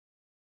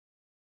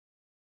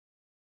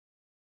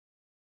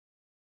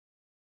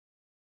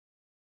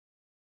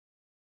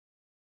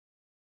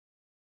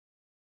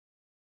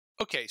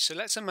Okay, so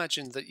let's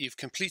imagine that you've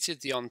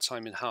completed the On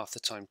Time in Half the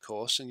Time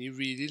course and you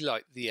really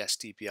like the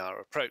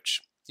SDBR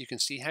approach. You can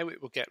see how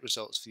it will get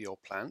results for your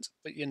plant,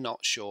 but you're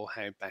not sure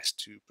how best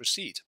to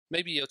proceed.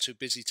 Maybe you're too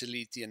busy to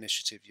lead the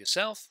initiative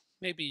yourself.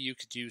 Maybe you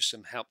could use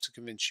some help to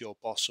convince your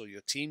boss or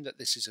your team that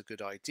this is a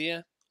good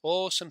idea,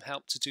 or some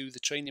help to do the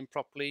training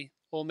properly,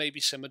 or maybe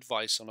some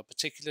advice on a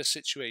particular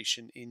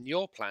situation in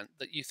your plant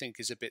that you think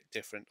is a bit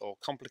different or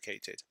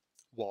complicated.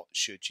 What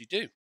should you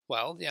do?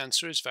 Well, the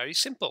answer is very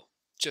simple.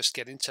 Just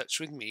get in touch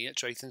with me at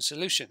Drayton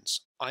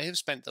Solutions. I have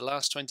spent the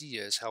last 20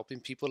 years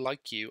helping people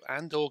like you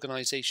and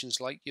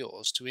organizations like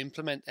yours to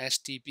implement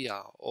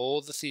SDBR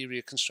or the theory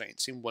of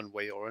constraints in one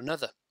way or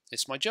another.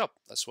 It's my job,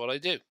 that's what I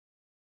do.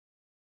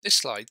 This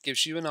slide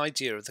gives you an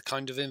idea of the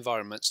kind of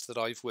environments that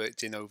I've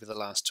worked in over the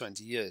last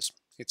 20 years.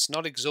 It's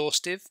not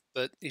exhaustive,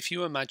 but if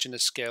you imagine a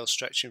scale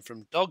stretching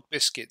from dog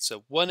biscuits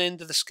at one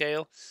end of the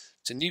scale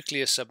to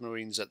nuclear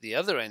submarines at the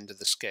other end of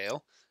the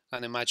scale,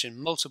 and imagine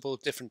multiple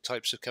different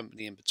types of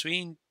company in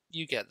between,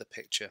 you get the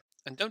picture.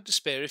 And don't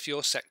despair if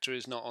your sector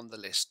is not on the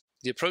list.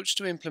 The approach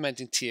to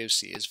implementing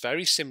TOC is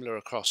very similar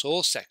across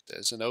all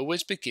sectors and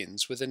always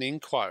begins with an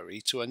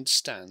inquiry to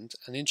understand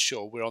and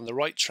ensure we're on the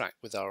right track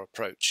with our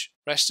approach.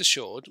 Rest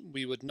assured,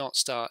 we would not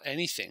start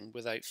anything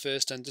without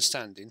first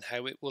understanding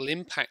how it will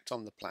impact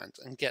on the plant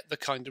and get the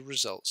kind of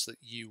results that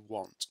you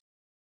want.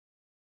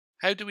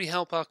 How do we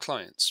help our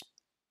clients?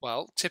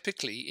 Well,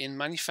 typically in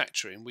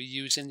manufacturing, we're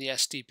using the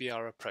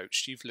SDBR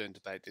approach you've learned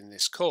about in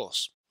this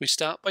course. We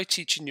start by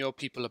teaching your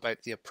people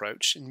about the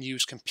approach and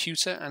use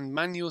computer and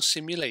manual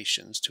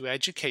simulations to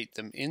educate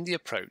them in the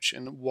approach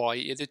and why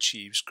it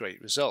achieves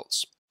great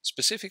results.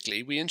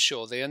 Specifically, we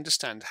ensure they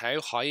understand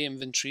how high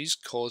inventories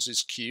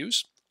causes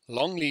queues,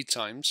 long lead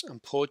times,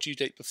 and poor due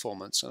date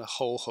performance, and a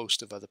whole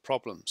host of other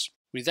problems.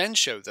 We then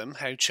show them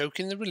how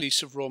choking the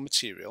release of raw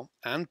material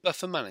and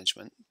buffer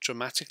management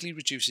dramatically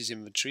reduces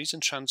inventories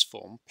and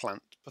transform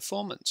plant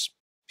performance.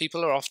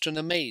 People are often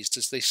amazed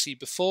as they see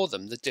before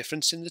them the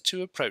difference in the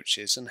two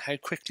approaches and how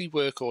quickly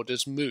work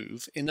orders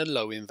move in a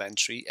low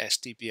inventory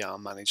SDBR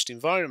managed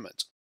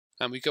environment.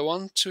 And we go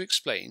on to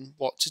explain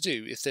what to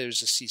do if there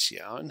is a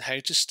CCR and how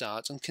to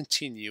start and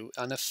continue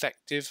an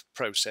effective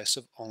process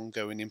of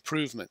ongoing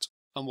improvement.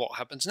 And what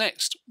happens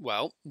next?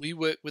 Well, we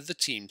work with the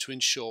team to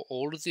ensure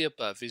all of the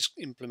above is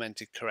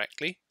implemented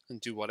correctly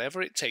and do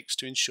whatever it takes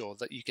to ensure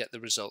that you get the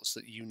results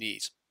that you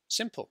need.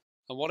 Simple.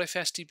 And what if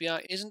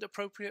SDBR isn't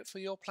appropriate for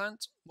your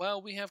plant?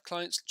 Well, we have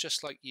clients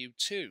just like you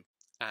too.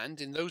 And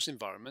in those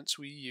environments,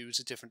 we use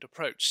a different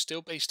approach,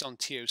 still based on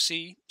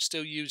TOC,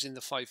 still using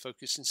the 5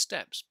 focusing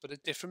steps, but a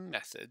different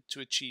method to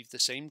achieve the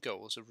same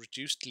goals of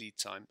reduced lead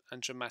time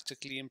and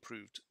dramatically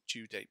improved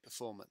due date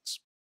performance.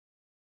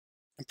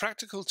 In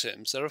practical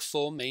terms, there are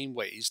 4 main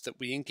ways that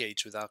we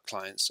engage with our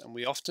clients, and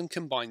we often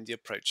combine the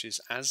approaches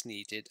as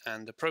needed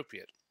and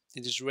appropriate.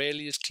 It is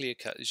rarely as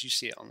clear-cut as you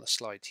see it on the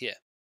slide here.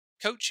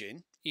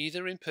 Coaching,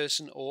 either in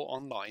person or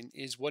online,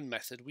 is one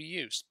method we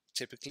use.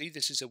 Typically,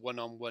 this is a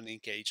one-on-one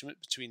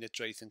engagement between a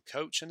Drayton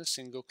coach and a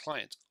single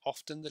client,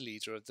 often the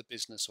leader of the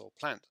business or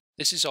plant.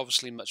 This is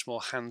obviously much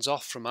more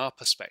hands-off from our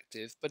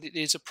perspective, but it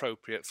is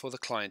appropriate for the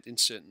client in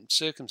certain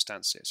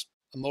circumstances.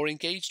 A more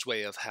engaged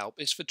way of help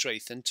is for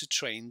Drayton to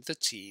train the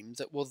team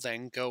that will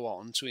then go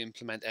on to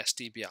implement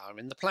SDBR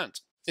in the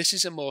plant. This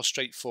is a more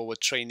straightforward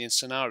training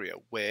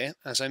scenario where,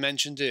 as I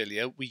mentioned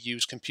earlier, we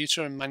use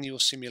computer and manual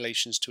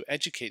simulations to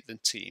educate the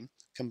team,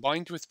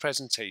 combined with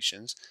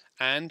presentations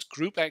and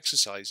group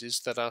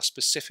exercises that are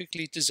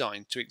specifically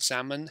designed to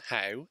examine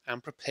how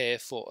and prepare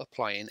for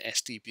applying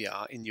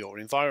SDBR in your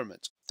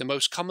environment. The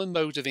most common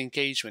mode of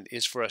engagement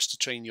is for us to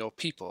train your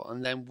people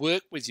and then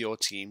work with your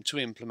team to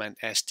implement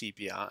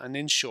SDBR and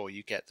ensure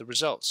you get the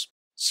results.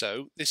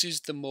 So, this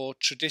is the more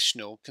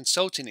traditional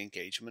consulting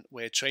engagement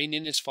where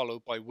training is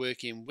followed by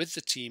working with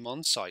the team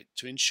on site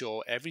to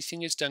ensure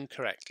everything is done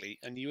correctly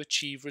and you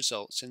achieve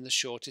results in the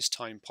shortest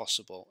time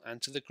possible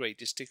and to the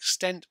greatest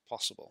extent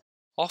possible.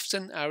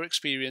 Often, our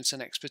experience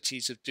and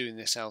expertise of doing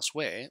this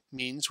elsewhere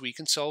means we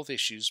can solve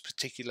issues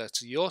particular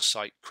to your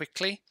site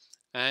quickly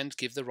and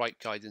give the right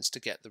guidance to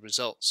get the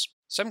results.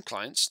 Some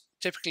clients,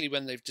 typically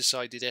when they've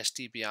decided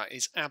SDBR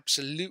is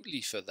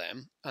absolutely for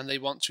them and they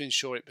want to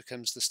ensure it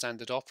becomes the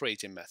standard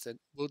operating method,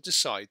 will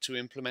decide to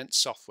implement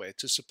software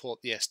to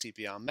support the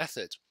SDBR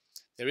method.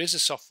 There is a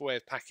software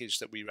package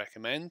that we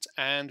recommend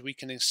and we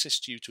can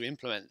assist you to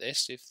implement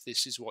this if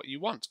this is what you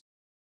want.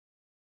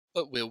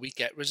 But will we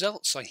get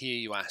results, I hear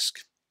you ask?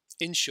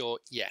 In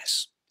short,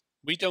 yes.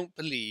 We don't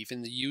believe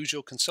in the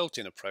usual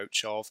consulting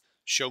approach of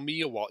show me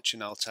your watch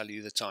and I'll tell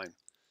you the time.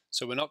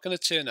 So we're not going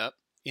to turn up,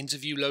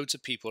 interview loads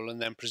of people and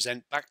then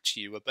present back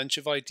to you a bunch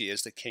of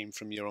ideas that came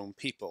from your own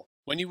people.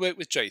 When you work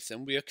with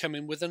Drayton, we are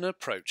coming with an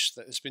approach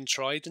that has been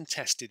tried and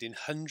tested in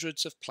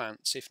hundreds of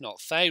plants, if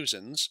not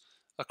thousands,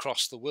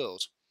 across the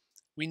world.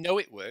 We know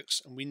it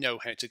works and we know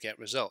how to get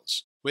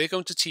results. We're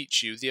going to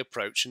teach you the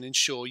approach and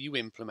ensure you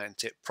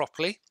implement it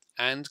properly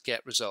and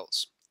get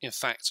results. In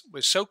fact,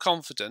 we're so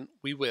confident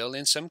we will,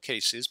 in some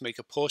cases, make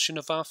a portion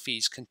of our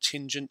fees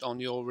contingent on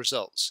your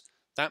results.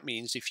 That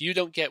means if you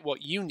don't get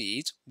what you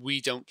need,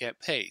 we don't get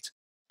paid.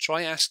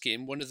 Try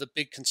asking one of the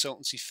big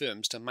consultancy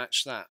firms to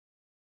match that.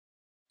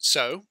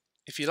 So,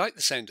 if you like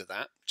the sound of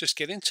that, just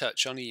get in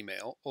touch on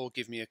email or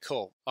give me a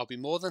call. I'll be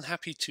more than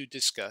happy to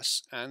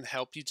discuss and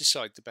help you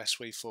decide the best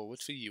way forward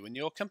for you and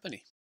your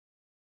company.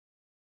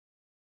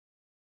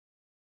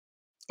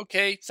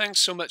 Okay, thanks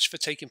so much for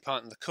taking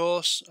part in the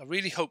course. I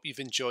really hope you've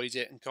enjoyed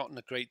it and gotten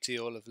a great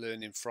deal of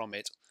learning from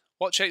it.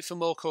 Watch out for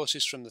more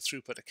courses from the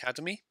Throughput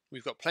Academy.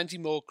 We've got plenty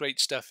more great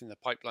stuff in the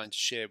pipeline to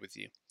share with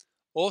you.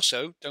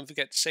 Also, don't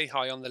forget to say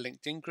hi on the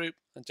LinkedIn group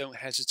and don't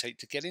hesitate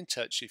to get in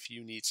touch if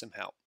you need some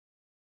help.